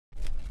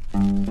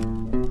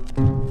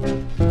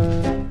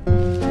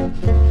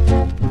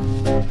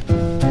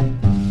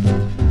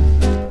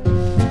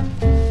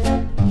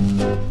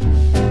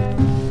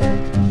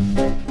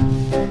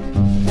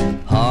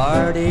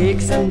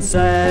Heartaches and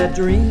sad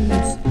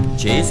dreams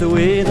chase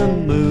away the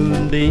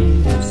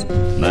moonbeams,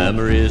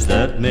 memories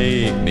that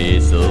make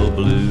me so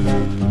blue.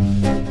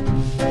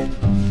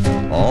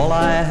 All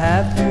I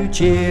have to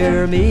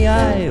cheer me,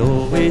 I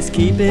always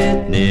keep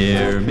it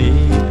near me,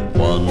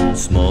 one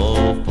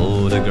small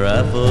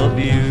photograph of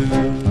you.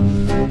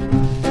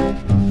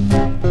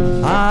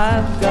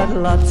 I've got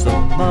lots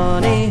of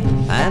money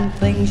and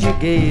things you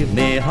gave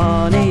me,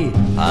 honey.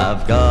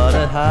 I've got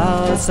a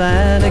house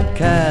and a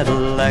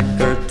Cadillac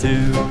or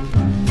two.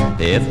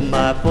 If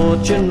my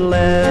fortune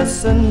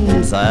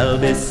lessens, I'll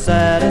be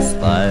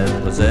satisfied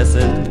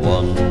possessing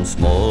one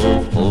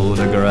small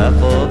photograph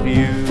of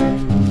you.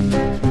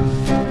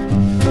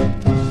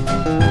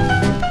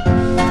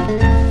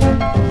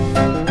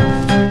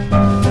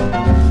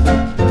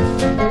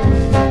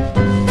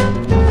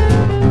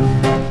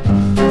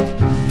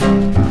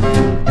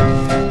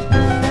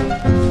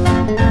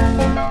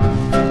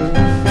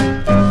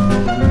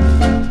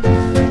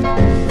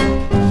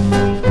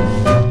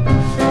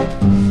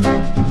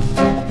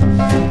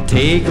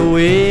 Take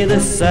away the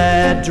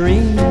sad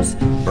dreams,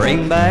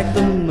 bring back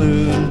the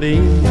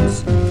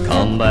moonbeams,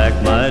 come back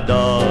my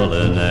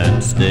darling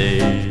and stay.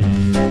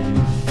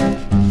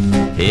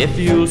 If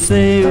you'll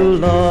say you'll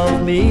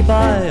love me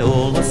by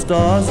all the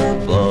stars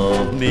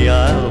above me,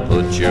 I'll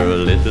put your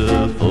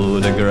little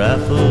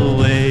photograph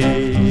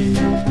away.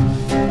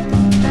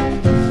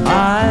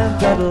 I've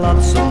got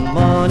lots of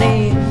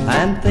money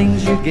and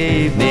things you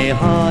gave me,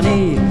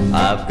 honey.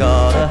 I've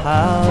got a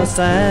house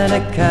and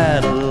a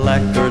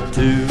Cadillac or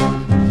two.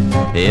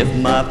 If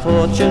my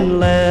fortune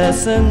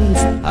lessens,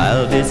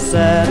 I'll be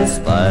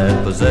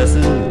satisfied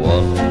possessing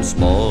one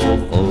small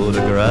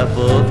photograph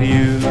of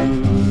you.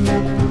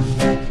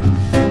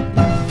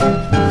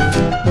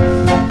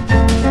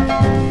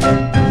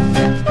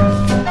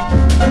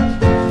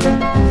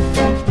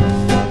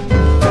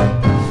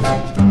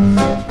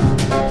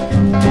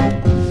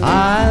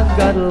 I've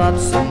got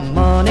lots of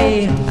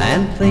money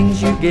and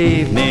things you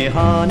gave me,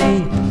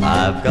 honey.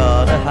 I've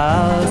got a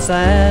house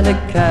and a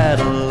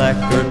Cadillac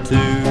or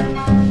two.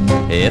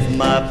 If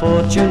my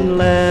fortune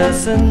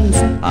lessens,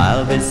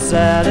 I'll be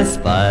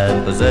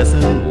satisfied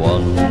possessing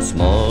one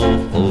small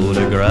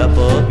photograph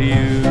of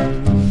you.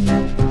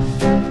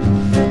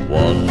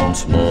 One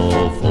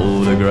small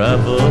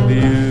photograph of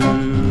you.